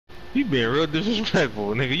You being real disrespectful,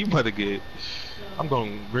 nigga. You about to get. I'm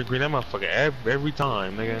gonna green that motherfucker every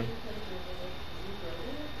time, nigga.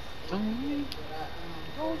 Don't leave,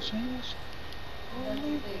 don't change. Don't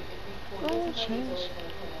leave, don't change.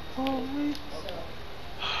 Don't leave.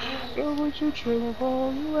 Girl, what you tripping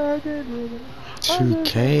for? You acting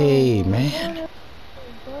 2K, man.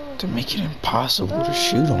 To make it impossible to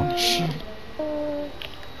shoot on this shit.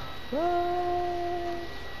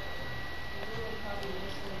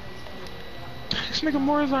 This nigga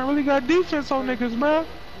Morrison really got defense on niggas, man.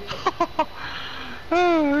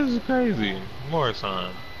 Oh, this is crazy.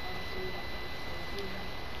 Morrison,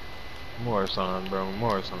 bro.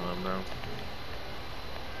 Morrison, bro.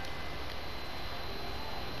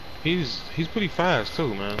 He's pretty fast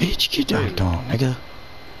too, man. Bitch, get dunked on, nigga.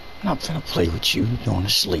 I'm not finna play with you. You're going to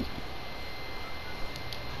sleep.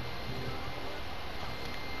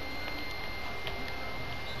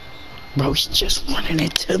 Bro, he's just running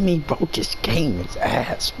into me, bro. This game is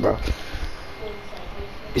ass, bro.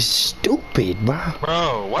 It's stupid, bro.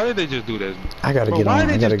 Bro, why did they just do this? I gotta get on.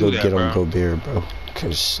 I gotta go get on bro? Gobert, bro.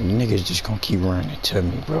 Cause niggas just gonna keep running into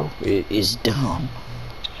me, bro. It's dumb.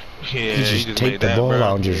 Yeah, he just take the ball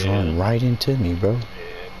out and just run right into me, bro. Yeah,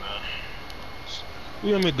 man. What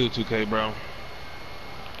you want me to do, 2K, bro?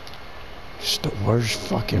 It's the worst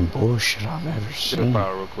fucking bullshit I've ever seen. Get a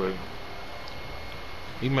foul real quick.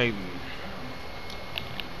 He made.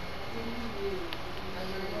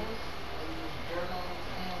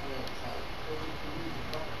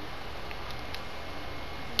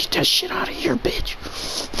 Get that shit out of here, bitch.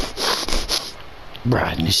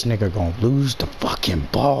 Bruh, and this nigga gonna lose the fucking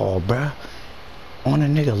ball, bruh. On a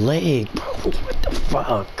nigga leg, bro. What the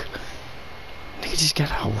fuck? Nigga just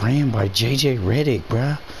got outran by JJ Redick,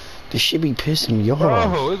 bruh. This shit be pissing me off.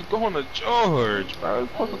 Bro, it's going to George, bro.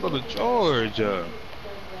 It's supposed to go to George.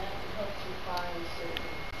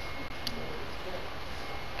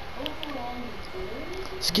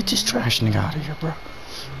 Let's get this trash nigga out of here, bro.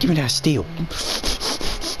 Give me that steal.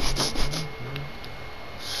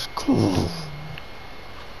 Cool.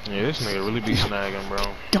 Yeah, this nigga really be snagging, bro.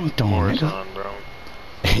 Dunked on, nigga. Bro.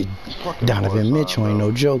 Hey, Donovan Mitchell ain't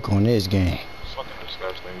no joke on this game. It's fucking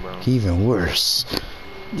disgusting, bro. Even worse.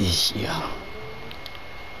 This year.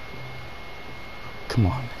 Come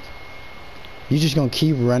on, nigga. You just gonna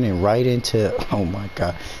keep running right into... Oh, my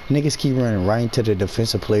God. Niggas keep running right into the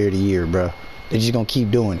defensive player of the year, bro. They just gonna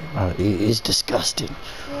keep doing it, bro. It's disgusting.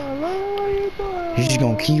 You just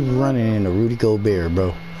gonna keep running into Rudy Gobert,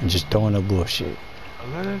 bro. And just throwing up bullshit.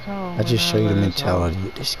 I just show you the mentality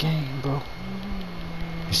of this game, bro.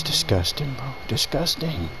 It's disgusting, bro.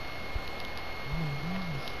 Disgusting.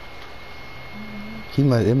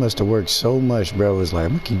 It must have worked so much, bro. It's like,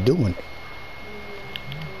 I'm gonna keep doing it.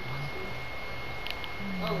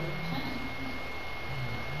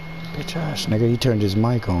 Bitch ass nigga, he turned his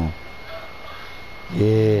mic on.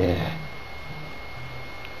 Yeah.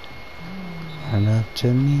 Run up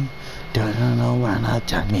to me. Don't know, run up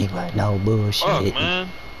to me, but no bullshit. Fuck, man.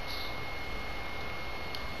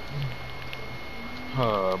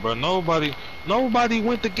 Bro, nobody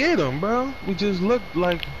went to get him, bro. We just looked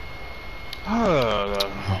like, oh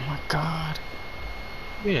my God.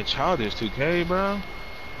 Being childish, 2K, bro.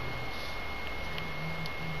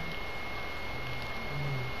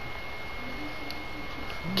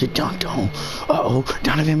 Get dunked on. Uh-oh,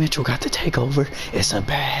 Donovan Mitchell got the takeover. It's a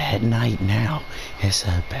bad night now. It's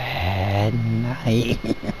a bad night.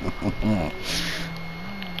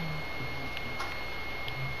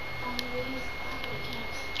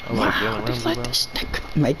 Wow, just let this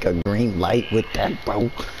nigga make a green light with that, bro.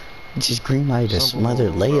 Just green light a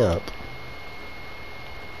smothered layup.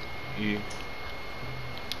 You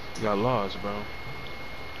got lost, bro.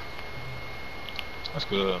 That's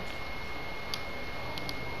good.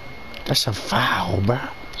 That's a foul, bro.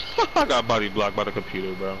 I got body blocked by the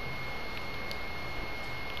computer, bro.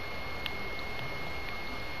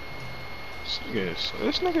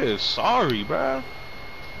 This nigga is sorry, bro.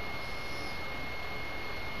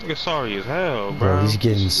 Nigga sorry as hell, bro. He's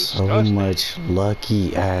getting so much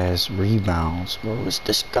lucky ass rebounds, bro. It's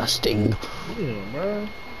disgusting. Yeah, bro.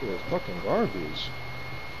 It's fucking garbage.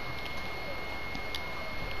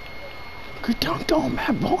 Good dunk on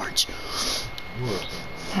Matt Barnes.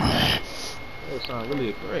 It's not really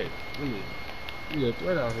a threat. Really a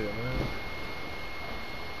threat out here, man.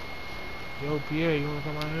 Yo, PA, you wanna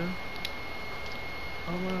come out here?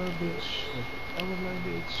 I'm a bitch. I'm a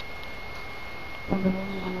bitch.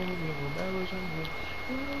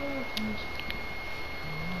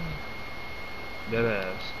 Dead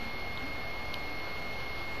ass.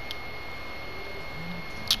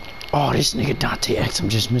 Oh, this nigga Dante Exum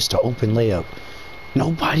just missed an open layup.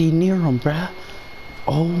 Nobody near him, bruh.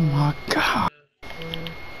 Oh my god.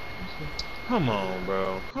 Come on,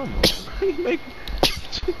 bro. Come on, bro. You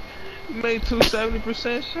made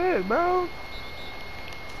 270% shit, bro.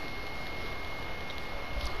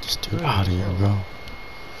 This dude out of here, bro.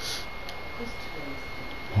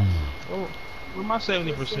 Oh, where my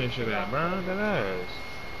 70% shit at, bro? That ass.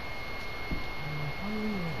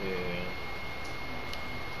 Yeah.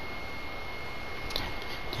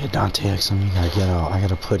 Yeah, Dante X, you gotta get out. I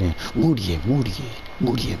gotta put in Moody.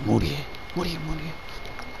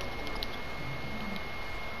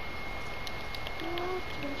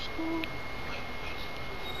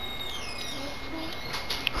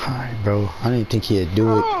 Alright, bro. I didn't think he'd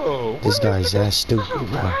do it. Bro, This what is guy's that this? stupid, bro.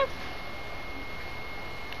 What?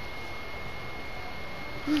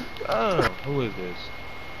 Who is this?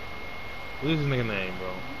 What is this nigga name,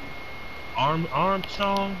 bro?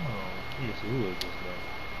 Armstrong? Oh, let me see. Who is this, bro?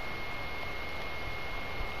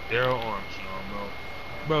 Daryl Armstrong, bro.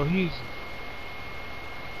 Bro,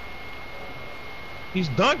 he's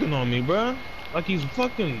dunking on me, bro. Like he's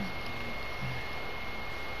fucking.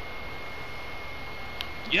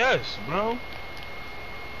 Yes, bro.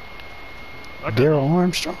 Like Daryl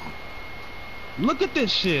Armstrong? Look at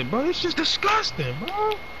this shit, bro. It's just disgusting,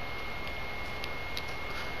 bro.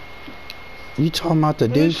 You talking about the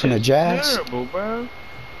dude from the Jazz? Terrible, bro.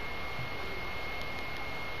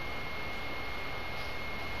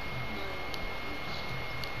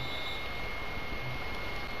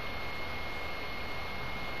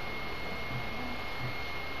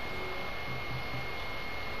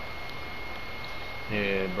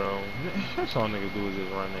 Yeah, bro. That's all niggas do is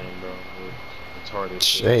just run in, bro. With retarded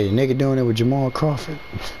shit. Hey, nigga doing it with Jamal Crawford.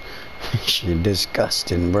 Shit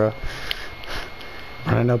disgusting, bro.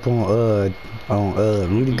 Running up on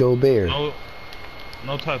Rudy Gobert. No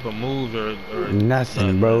type of moves or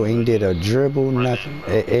nothing, bro. Ain't did a dribble, nothing.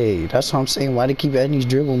 Hey, that's what I'm saying. Why they keep adding these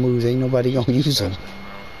dribble moves? Ain't nobody gonna use them. Yeah,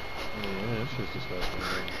 that's just disgusting,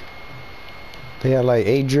 bro. They have like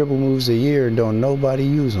 8 dribble moves a year and don't nobody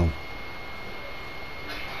use them.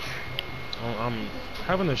 I'm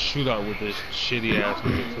having a shootout with this shitty ass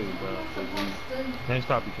nigga too, bro. Cause we can't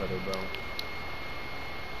stop each other, bro.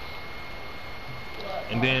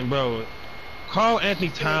 And then, bro, Karl Anthony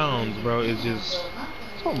Towns, bro, is just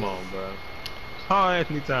come on, bro. Karl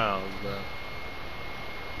Anthony Towns, bro.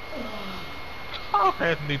 Karl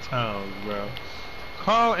Anthony Towns, bro.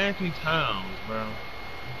 Karl Anthony Towns, bro.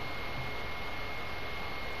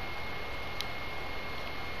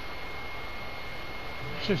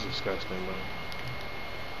 It's just disgusting, bro.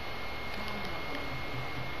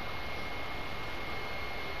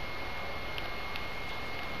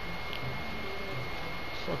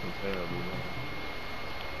 It's fucking terrible, bro.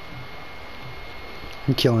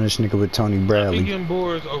 I'm killing this nigga with Tony Bradley. If he getting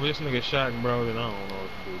bored over this nigga Shaq, bro, then I don't know what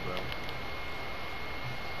to do, bro.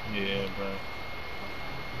 Yeah, bro.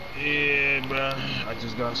 Yeah, bro. I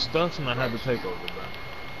just got stuck and I had to take over, bro.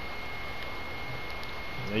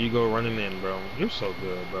 There you go running in, bro. You're so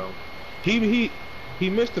good, bro. He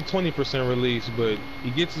missed the 20% release, but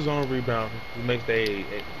he gets his own rebound. He makes the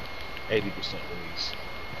 80% release.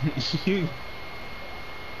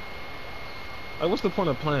 Like, what's the point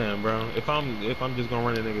of playing, bro? If I'm just gonna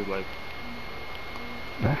run the niggas, like,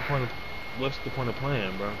 what's the point of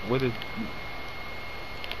playing, bro? What is?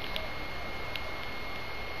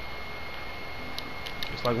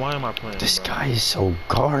 It's like, why am I playing? This bro? guy is so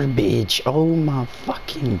garbage. Oh my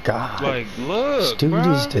fucking god. Like, look, this dude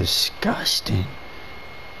bro. is disgusting.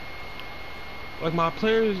 Like, my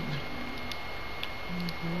players.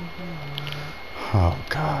 Oh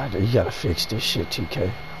god, you gotta fix this shit,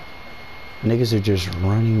 TK. Niggas are just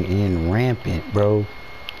running in rampant, bro.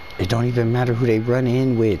 It don't even matter who they run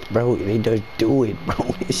in with, bro. They just do it,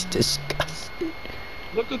 bro. It's disgusting.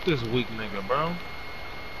 Look at this weak nigga, bro.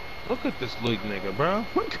 Look at this weak nigga, bro.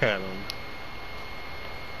 Look at him.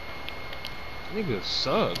 Nigga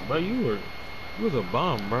suck, bro. You was a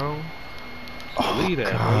bum, bro. Oh Believe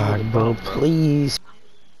that, god, bro. bro, please.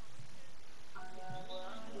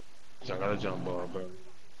 I got a jump ball, bro.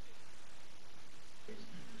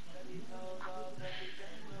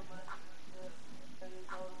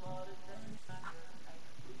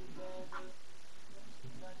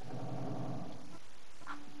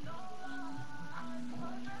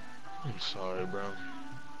 I'm sorry, bro.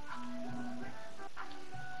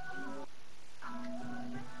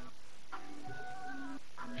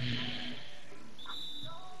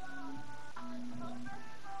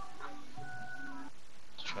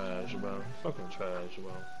 Trash, bro. Fucking trash,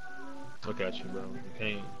 bro. Look at you, bro. You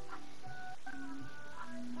can't.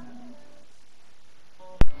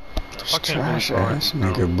 This trash ass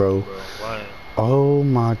nigga, bro. Why? Oh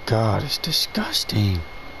my god, it's disgusting.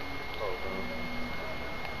 Oh,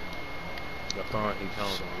 bro. The phone he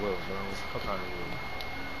counts on Will, bro. Fuck out of here.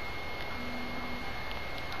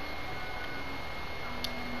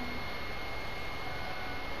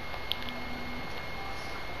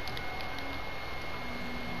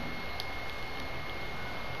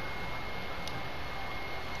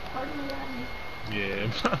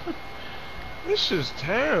 Yeah, bro. This shit's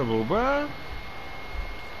terrible, bro.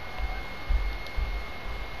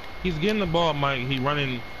 He's getting the ball, Mike. He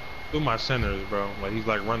running through my centers, bro. Like he's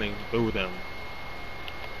like running through them.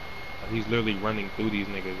 Like, he's literally running through these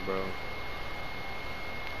niggas, bro.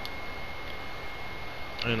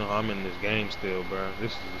 I don't know how I'm in this game still, bro.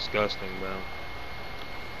 This is disgusting, bro.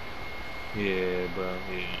 Yeah, bro.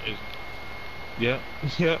 Yeah. Yeah.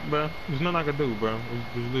 Yeah, bro. There's nothing I can do, bro.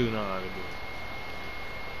 There's really nothing I can do.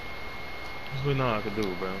 There's really nothing I can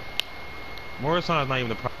do, bro. Morrison's not even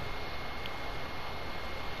the problem.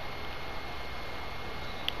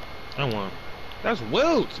 And one. That's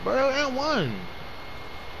Wilts, bro. And one.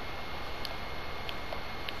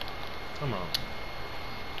 Come on.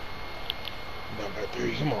 Down by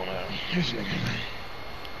 3. Come on now. This nigga.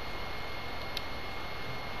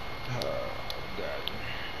 Oh, God.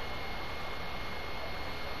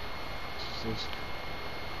 This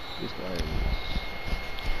guy is great,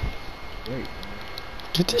 man.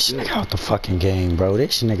 Get this nigga out the fucking game, bro.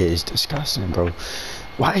 This nigga is disgusting, bro.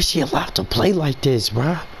 Why is he allowed to play like this,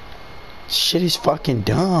 bro? Shit is fucking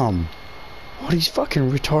dumb. All these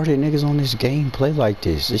fucking retarded niggas on this game play like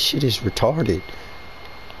this. This shit is retarded.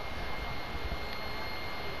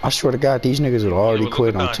 I swear to God, these niggas would already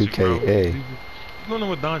quit on 2K. Hey. He's going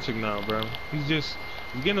with Doncic now, bro. He's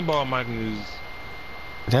getting the ball, Mike, and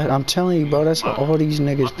That I'm telling you, bro. That's how all these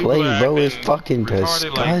niggas play, bro. It's fucking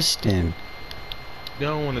disgusting. Like, they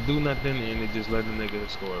don't want to do nothing, and they just let the nigga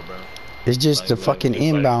score, bro. It's just the fucking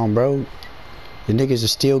inbound, bro. The niggas are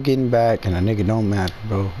still getting back, and a nigga don't matter,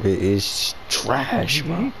 bro. It's trash,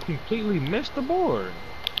 bro. He completely missed the board.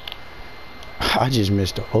 I just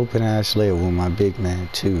missed an open ass layup with my big man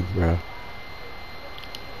too, bro.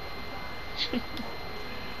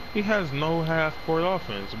 He has no half court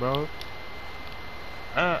offense, bro.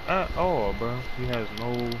 At all, bro. He has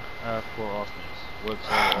no half court offense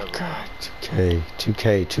whatsoever. Oh, God,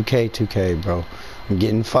 2K, bro. I'm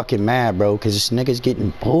getting fucking mad, bro, because this nigga's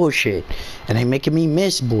getting bullshit, and they making me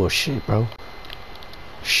miss bullshit, bro.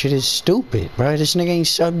 Shit is stupid, bro. This nigga ain't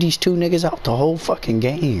subbed these two niggas out the whole fucking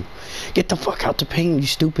game. Get the fuck out the paint, you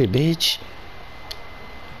stupid bitch.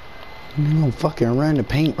 You gonna fucking run the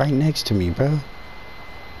paint right next to me, bro.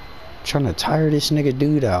 Trying to tire this nigga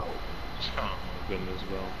dude out. Oh my goodness,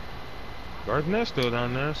 bro. Gardner's still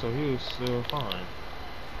down there, so he was still fine.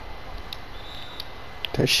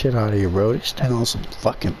 Get that shit out of here, bro. This nigga on some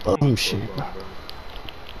fucking bum shit, bro.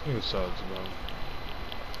 It sucks, bro.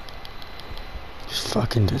 It's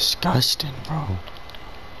fucking disgusting, bro.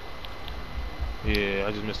 Yeah,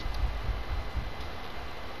 I just missed.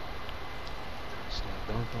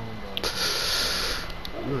 Don't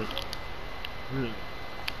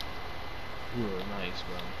you're nice,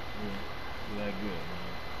 bro. You're that good, man.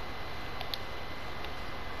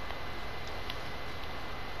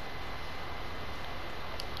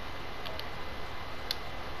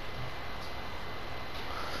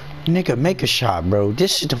 Nigga, make a shot, bro.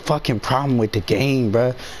 This is the fucking problem with the game,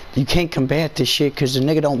 bro. You can't combat this shit because the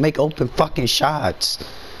nigga don't make open fucking shots.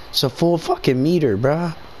 It's a full fucking meter,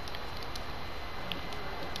 bro.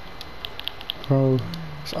 Bro,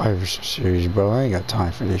 it's Iverson series, bro. I ain't got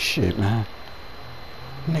time for this shit, man.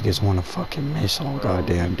 Niggas wanna fucking miss all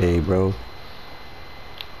goddamn day, bro.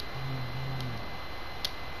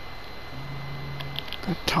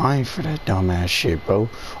 Got time for that dumbass shit, bro.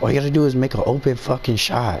 All you gotta do is make an open fucking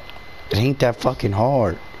shot. It ain't that fucking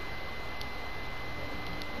hard.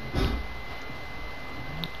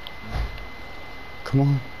 Come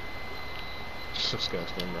on. It's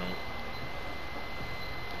disgusting, bro.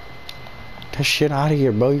 That shit out of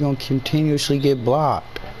here, bro. You're gonna continuously get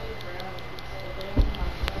blocked.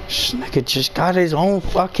 This nigga just got his own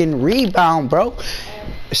fucking rebound, bro.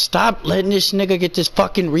 Stop letting this nigga get this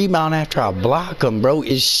fucking rebound after I block him, bro.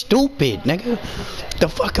 It's stupid, nigga. The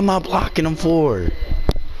fuck am I blocking him for?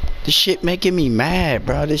 This shit making me mad,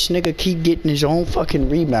 bro. This nigga keep getting his own fucking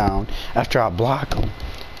rebound after I block him.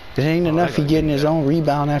 It ain't enough he getting his own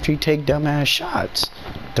rebound after he take dumbass shots.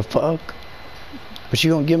 The fuck? But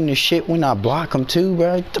you gonna give him this shit when I block him too,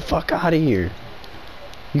 bro? Get the fuck out of here.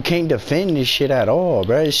 You can't defend this shit at all,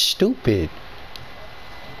 bro. It's stupid.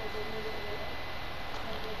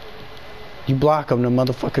 You block him, the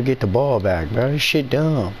motherfucker get the ball back, bro. This shit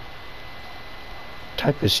dumb.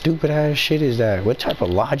 type of stupid ass shit is that? What type of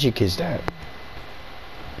logic is that?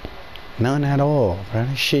 None at all, bro.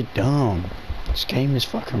 This shit dumb. This game is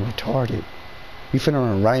fucking retarded. You finna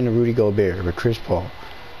run right into Rudy Gobert with Chris Paul.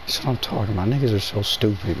 That's what I'm talking about. Niggas are so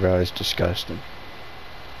stupid, bro. It's disgusting.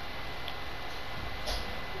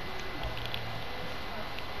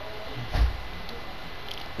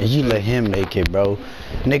 And you let him make it, bro.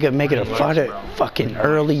 Nigga make it a fucking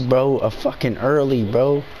early, bro. A fucking early,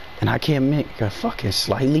 bro. And I can't make a fucking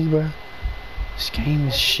slightly, bro. This game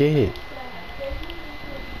is shit.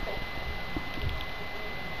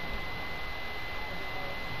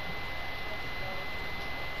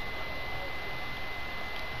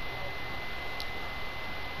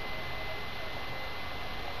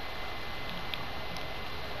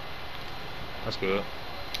 That's good.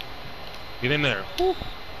 Get in there.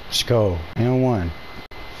 Let's go. And one.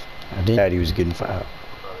 I did that he was getting fouled.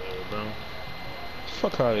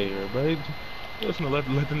 Fuck out of here, bro. Listen, let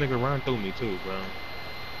the nigga run through me too, bro.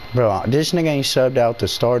 Bro, this nigga ain't subbed out the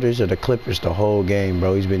starters or the Clippers the whole game,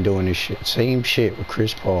 bro. He's been doing this shit. Same shit with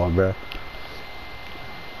Chris Paul, bro.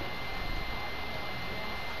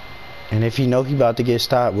 And if he know he about to get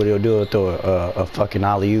stopped, what he'll do is throw a fucking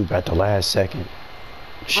alley-oop at the last second.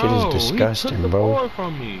 Shit is disgusting, he took the bro. ball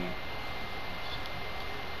from me.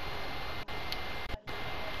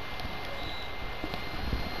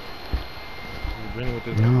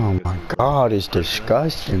 Oh my god, it's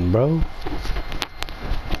disgusting, bro.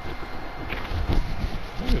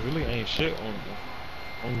 Niggas really ain't shit on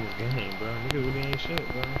this game, bro. Niggas really ain't shit,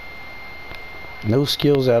 bro. No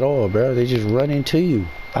skills at all, bro. They just run into you.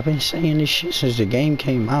 I've been saying this shit since the game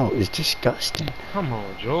came out. It's disgusting. Come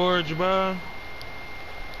on, George, bro.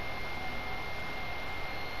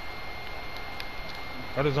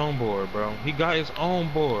 Got his own board, bro. He got his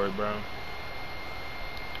own board, bro.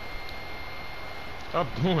 Stop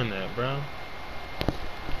doing that, bro.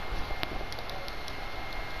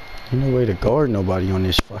 Ain't no way to guard nobody on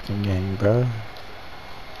this fucking game, bro.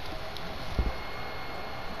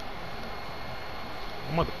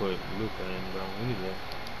 I'm about to put Luka in, bro. We need to.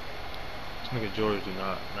 This nigga George do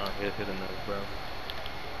not hit enough, bro.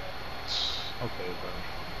 Okay, bro.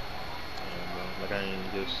 Yeah, bro. Like I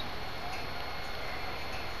ain't just.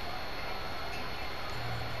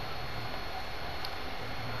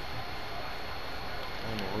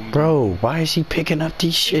 Bro, why is he picking up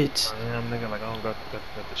these shits? I am, nigga, like I don't got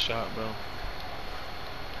the shot, bro.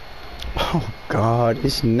 Oh god,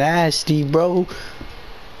 it's nasty, bro.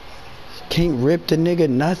 Can't rip the nigga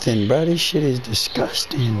nothing, bro. This shit is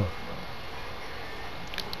disgusting.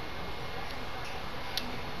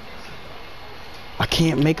 I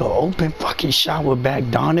can't make an open fucking shot with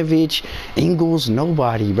Bogdanovich, Ingles,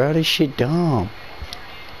 nobody, bro. This shit dumb.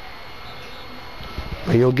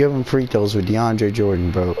 But you'll give him free throws with DeAndre Jordan,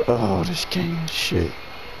 bro. Oh, this game is shit.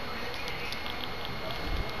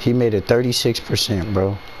 He made it 36%,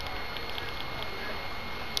 bro.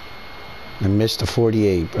 And missed the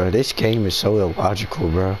 48, bro. This game is so illogical,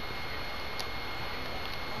 bro.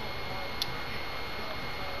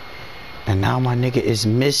 And now my nigga is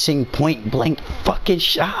missing point blank fucking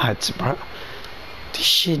shots, bro. This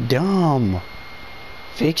shit dumb.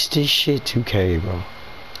 Fix this shit, 2K, bro.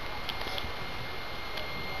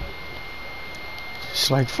 It's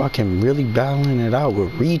like fucking really battling it out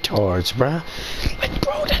with retards, bruh. Like,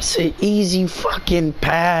 bro, that's an easy fucking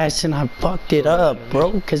pass, and I fucked it up,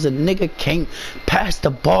 bro, because a nigga can't pass the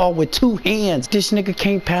ball with two hands. This nigga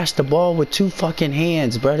can't pass the ball with two fucking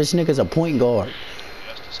hands, bro. This nigga's a point guard.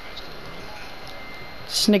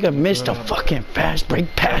 This nigga missed a fucking fast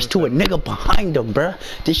break pass to a nigga behind him, bruh.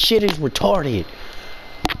 This shit is retarded.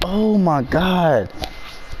 Oh my god.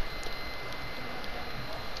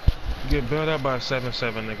 Get bailed out by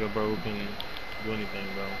 7-7, nigga, bro. Who can do anything,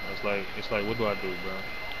 bro? It's like, what do I do, bro?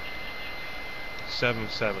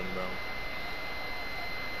 7-7, bro.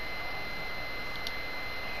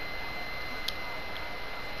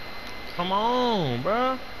 Come on,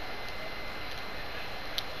 bro.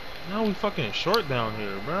 Now we fucking short down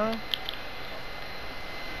here, bro.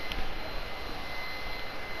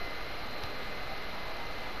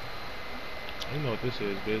 You know what this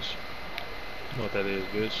is, bitch. You know what that is,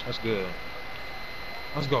 bitch. That's good.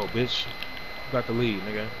 Let's go, bitch. You got the lead,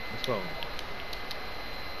 nigga. Let's go.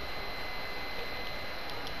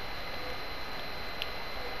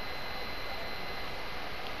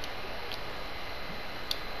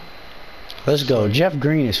 Let's go. Jeff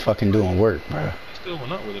Green is fucking doing work, bro. He still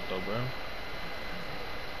went up with it, though, bro.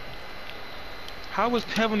 How was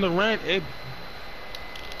Kevin Durant able...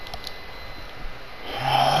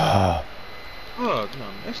 Fuck, no,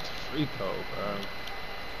 that's the free throw, bro.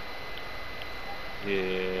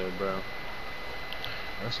 Yeah, bro.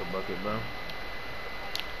 That's a bucket, bro.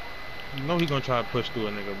 You know he gonna try to push through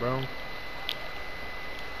a nigga, bro.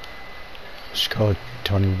 Let's go,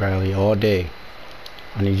 Tony Bradley, all day.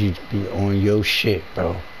 I need you to be on your shit,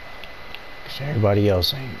 bro. Cause everybody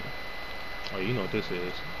else ain't. Oh, you know what this is.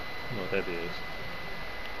 You know what that is.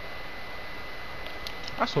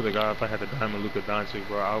 I swear to God, if I had the diamond Luka Doncic,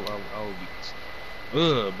 bro, I would be...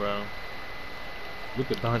 Ugh, bro.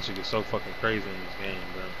 Luka Doncic is so fucking crazy in this game,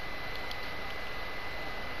 bro.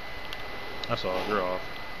 That's all. You're off.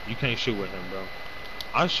 You can't shoot with him, bro.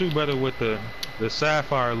 I shoot better with the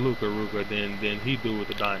Sapphire Luka than he do with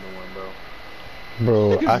the diamond one, bro.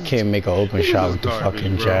 Bro, I can't make an open shot with the garbage,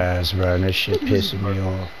 fucking bro. Jazz, bro. And that shit pissing me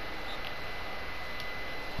off.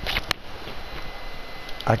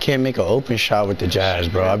 I can't make an open shot with the Jazz,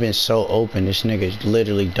 bro. I've been so open. This nigga's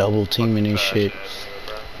literally double teaming and shit.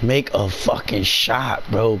 Make a fucking shot,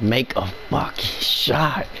 bro. Make a fucking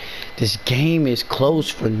shot. This game is close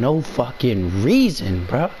for no fucking reason,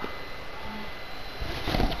 bro.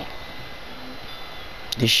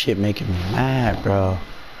 This shit making me mad, bro.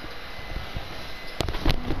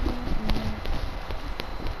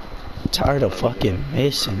 I'm tired of fucking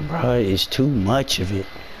missing, bro. It's too much of it.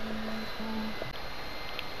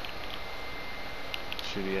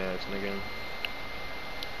 Shitty ass nigga.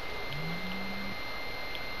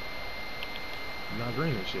 You're not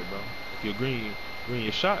green and shit, bro. If you're green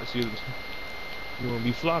your shots, you gonna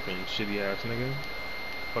be flopping, shitty ass nigga.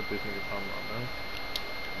 Fuck this nigga talking about, man.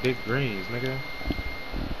 Big greens, nigga.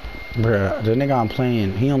 Bruh, the nigga I'm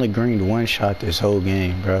playing, he only greened one shot this whole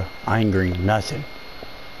game, bruh. I ain't greened nothing.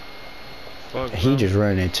 Fuck, he just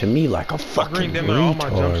running into me like a fucking retard, all my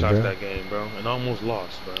jump shots bro. that game, bro, and almost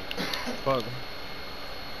lost, bro. Fuck.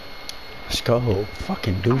 Let's go,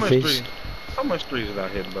 fucking doofus. How much threes did I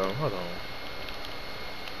hit, bro? Hold on.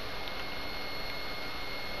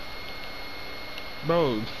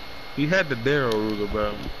 Bro, he had the Daryl Ruger,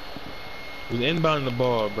 bro. He was inbounding the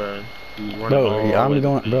ball, bro. He was running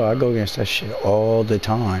Bro, I go against that shit all the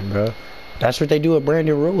time, bro. That's what they do at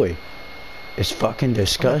Brandon Roy. It's fucking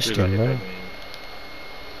disgusting, bro.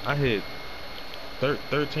 I hit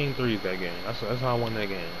 13 threes that game. That's how I won that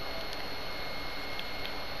game.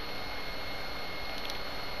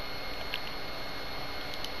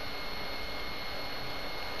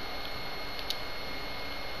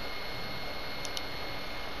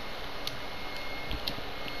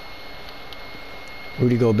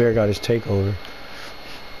 Rudy Gobert got his takeover.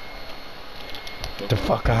 Get the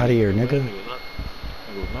fuck out of here, nigga.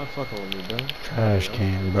 Not fucking with me, bro. Trash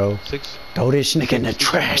can, bro. Throw this nigga in the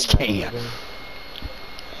trash can.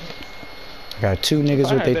 I got two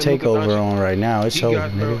niggas with their takeover on right now. It's over,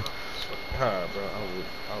 nigga. God, bro, I would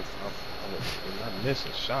not miss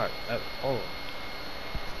a shot at all.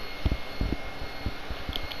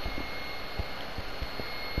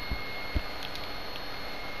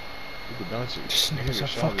 This nigga's a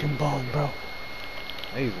fucking bum, bro.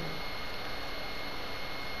 Amazing.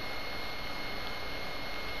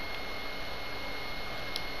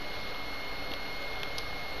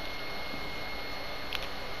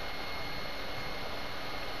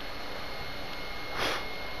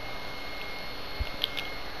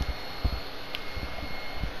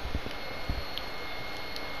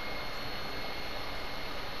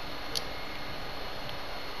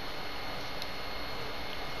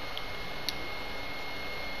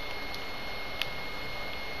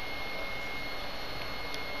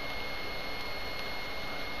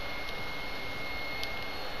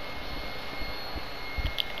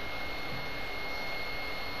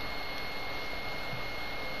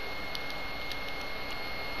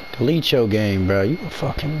 Delete your game, bro. You a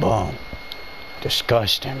fucking bum.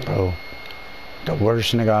 Disgusting, bro. The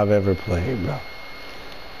worst nigga I've ever played, bro.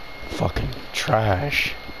 Fucking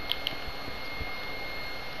trash.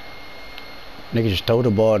 Nigga just throw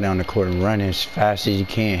the ball down the court and run as fast as you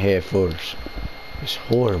can head footers. It's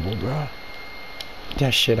horrible, bro. Get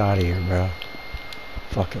that shit out of here, bro.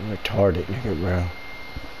 Fucking retarded, nigga, bro.